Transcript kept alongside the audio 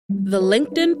The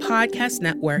LinkedIn Podcast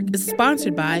Network is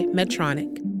sponsored by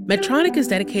Medtronic. Medtronic is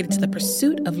dedicated to the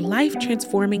pursuit of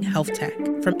life-transforming health tech.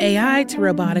 From AI to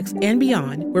robotics and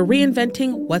beyond, we're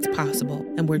reinventing what's possible,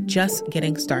 and we're just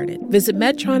getting started. Visit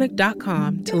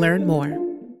Medtronic.com to learn more.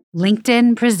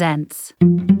 LinkedIn presents.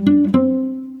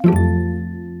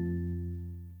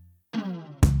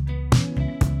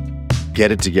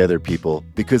 Get it together, people,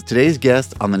 because today's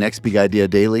guest on the Next Big Idea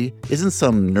Daily isn't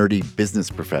some nerdy business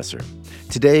professor.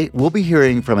 Today, we'll be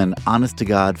hearing from an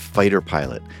honest-to-God fighter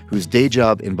pilot whose day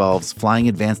job involves flying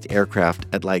advanced aircraft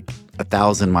at like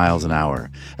 1,000 miles an hour.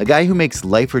 A guy who makes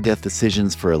life-or-death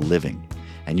decisions for a living.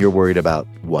 And you're worried about,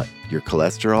 what, your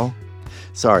cholesterol?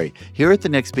 Sorry, here at the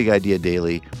Next Big Idea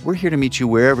Daily, we're here to meet you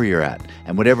wherever you're at.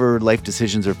 And whatever life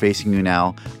decisions are facing you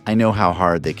now, I know how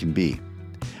hard they can be.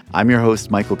 I'm your host,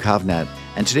 Michael Kovnat,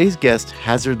 and today's guest,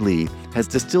 Hasard Lee, has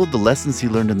distilled the lessons he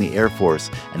learned in the Air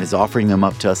Force and is offering them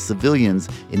up to us civilians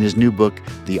in his new book,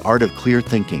 The Art of Clear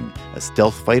Thinking, a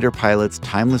stealth fighter pilot's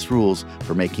timeless rules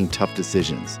for making tough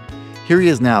decisions. Here he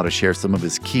is now to share some of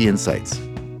his key insights.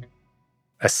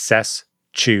 Assess,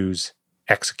 choose,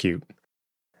 execute.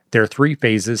 There are 3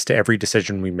 phases to every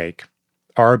decision we make.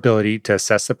 Our ability to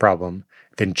assess the problem,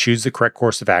 then choose the correct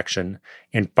course of action,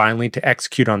 and finally to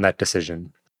execute on that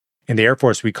decision. In the Air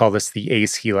Force, we call this the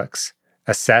ACE helix: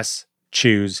 assess,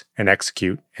 choose, and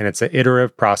execute, and it's an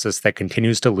iterative process that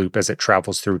continues to loop as it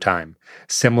travels through time,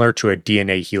 similar to a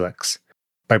DNA helix.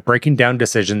 By breaking down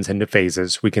decisions into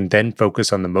phases, we can then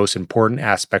focus on the most important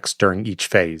aspects during each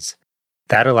phase.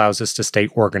 That allows us to stay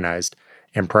organized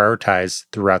and prioritize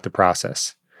throughout the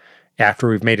process. After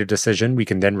we've made a decision, we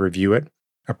can then review it,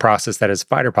 a process that as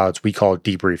fighter pilots we call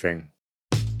debriefing.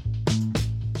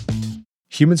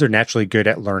 Humans are naturally good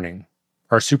at learning.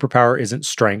 Our superpower isn't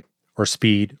strength or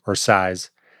speed or size.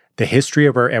 The history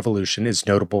of our evolution is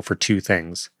notable for 2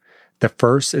 things. The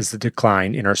first is the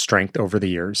decline in our strength over the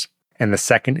years, and the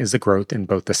second is the growth in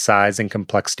both the size and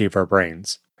complexity of our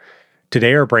brains.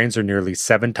 Today, our brains are nearly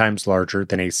 7 times larger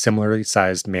than a similarly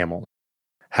sized mammal.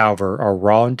 However, our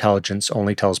raw intelligence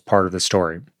only tells part of the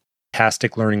story.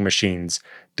 Fantastic learning machines,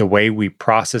 the way we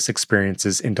process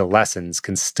experiences into lessons,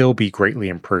 can still be greatly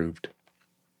improved.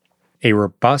 A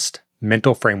robust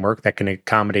mental framework that can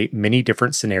accommodate many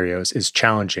different scenarios is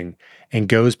challenging and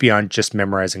goes beyond just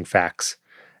memorizing facts.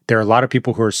 There are a lot of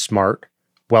people who are smart,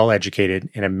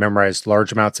 well-educated, and have memorized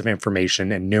large amounts of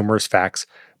information and numerous facts,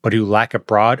 but who lack a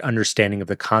broad understanding of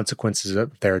the consequences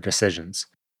of their decisions.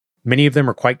 Many of them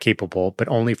are quite capable, but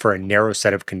only for a narrow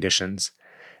set of conditions.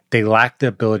 They lack the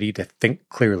ability to think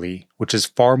clearly, which is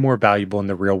far more valuable in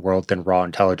the real world than raw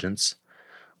intelligence.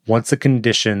 Once the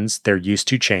conditions they're used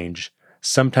to change,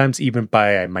 sometimes even by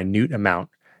a minute amount,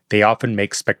 they often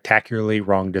make spectacularly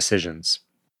wrong decisions.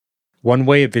 One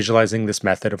way of visualizing this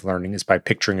method of learning is by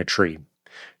picturing a tree.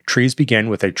 Trees begin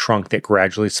with a trunk that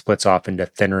gradually splits off into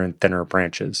thinner and thinner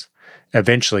branches.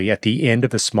 Eventually, at the end of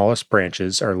the smallest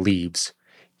branches are leaves.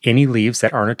 Any leaves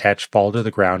that aren't attached fall to the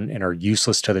ground and are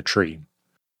useless to the tree.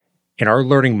 In our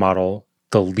learning model,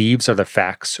 the leaves are the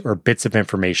facts or bits of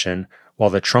information, while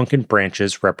the trunk and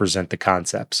branches represent the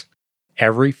concepts.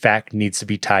 Every fact needs to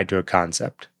be tied to a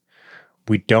concept.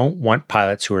 We don't want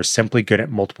pilots who are simply good at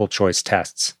multiple choice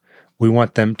tests. We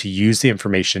want them to use the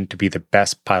information to be the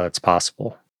best pilots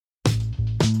possible.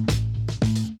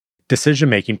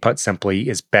 Decision-making, put simply,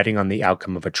 is betting on the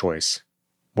outcome of a choice.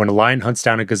 When a lion hunts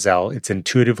down a gazelle, it's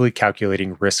intuitively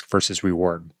calculating risk versus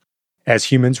reward. As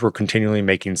humans, we're continually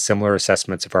making similar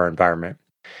assessments of our environment.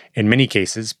 In many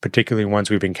cases, particularly ones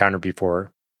we've encountered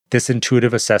before, this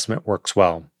intuitive assessment works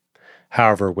well.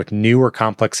 However, with new or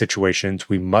complex situations,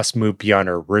 we must move beyond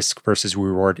our risk versus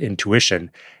reward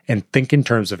intuition and think in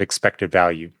terms of expected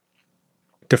value.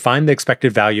 To find the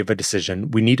expected value of a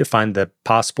decision, we need to find the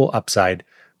possible upside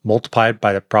multiplied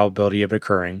by the probability of it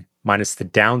occurring, minus the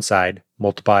downside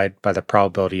multiplied by the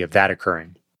probability of that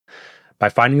occurring. By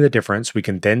finding the difference, we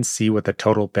can then see what the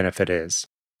total benefit is.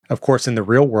 Of course, in the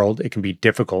real world, it can be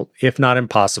difficult, if not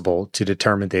impossible, to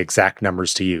determine the exact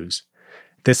numbers to use.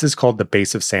 This is called the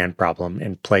base of sand problem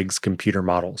and plagues computer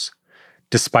models.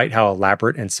 Despite how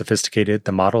elaborate and sophisticated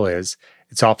the model is,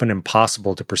 it's often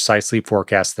impossible to precisely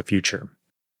forecast the future.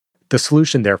 The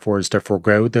solution, therefore, is to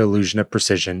forego the illusion of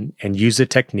precision and use a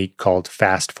technique called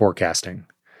fast forecasting.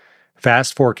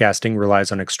 Fast forecasting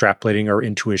relies on extrapolating our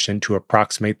intuition to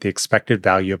approximate the expected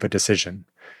value of a decision.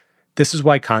 This is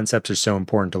why concepts are so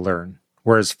important to learn.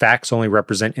 Whereas facts only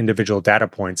represent individual data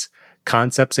points,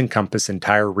 concepts encompass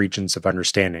entire regions of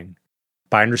understanding.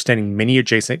 By understanding many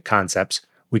adjacent concepts,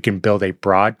 we can build a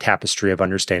broad tapestry of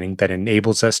understanding that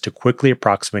enables us to quickly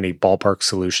approximate a ballpark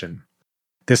solution.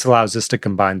 This allows us to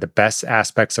combine the best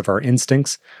aspects of our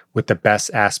instincts with the best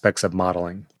aspects of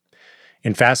modeling.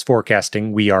 In fast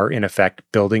forecasting, we are, in effect,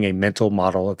 building a mental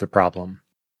model of the problem.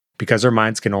 Because our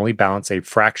minds can only balance a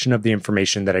fraction of the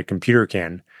information that a computer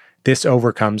can, this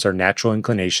overcomes our natural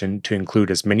inclination to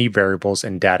include as many variables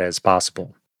and data as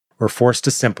possible. We're forced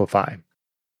to simplify.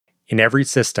 In every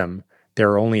system,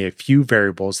 there are only a few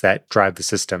variables that drive the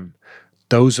system.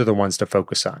 Those are the ones to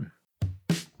focus on.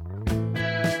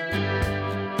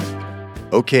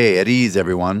 Okay, at ease,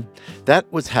 everyone.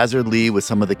 That was Hasard Lee with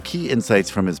some of the key insights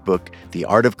from his book, The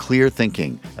Art of Clear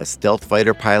Thinking, A Stealth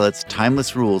Fighter Pilot's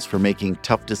Timeless Rules for Making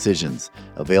Tough Decisions,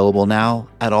 available now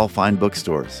at all fine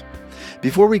bookstores.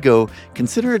 Before we go,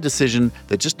 consider a decision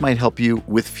that just might help you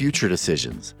with future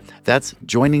decisions. That's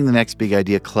joining the Next Big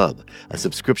Idea Club, a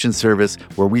subscription service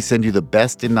where we send you the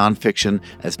best in nonfiction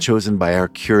as chosen by our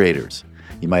curators.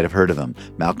 You might have heard of them: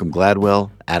 Malcolm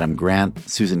Gladwell, Adam Grant,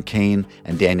 Susan Cain,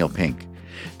 and Daniel Pink.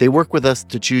 They work with us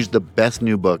to choose the best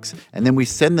new books, and then we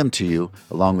send them to you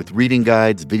along with reading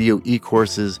guides, video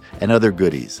e-courses, and other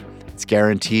goodies. It's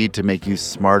guaranteed to make you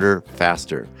smarter,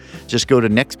 faster. Just go to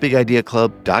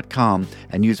nextbigideaclub.com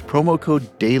and use promo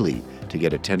code DAILY to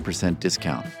get a 10%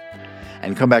 discount.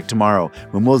 And come back tomorrow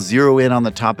when we'll zero in on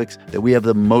the topics that we have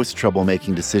the most trouble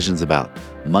making decisions about: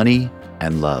 money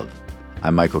and love.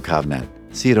 I'm Michael Kovnat.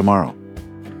 See you tomorrow.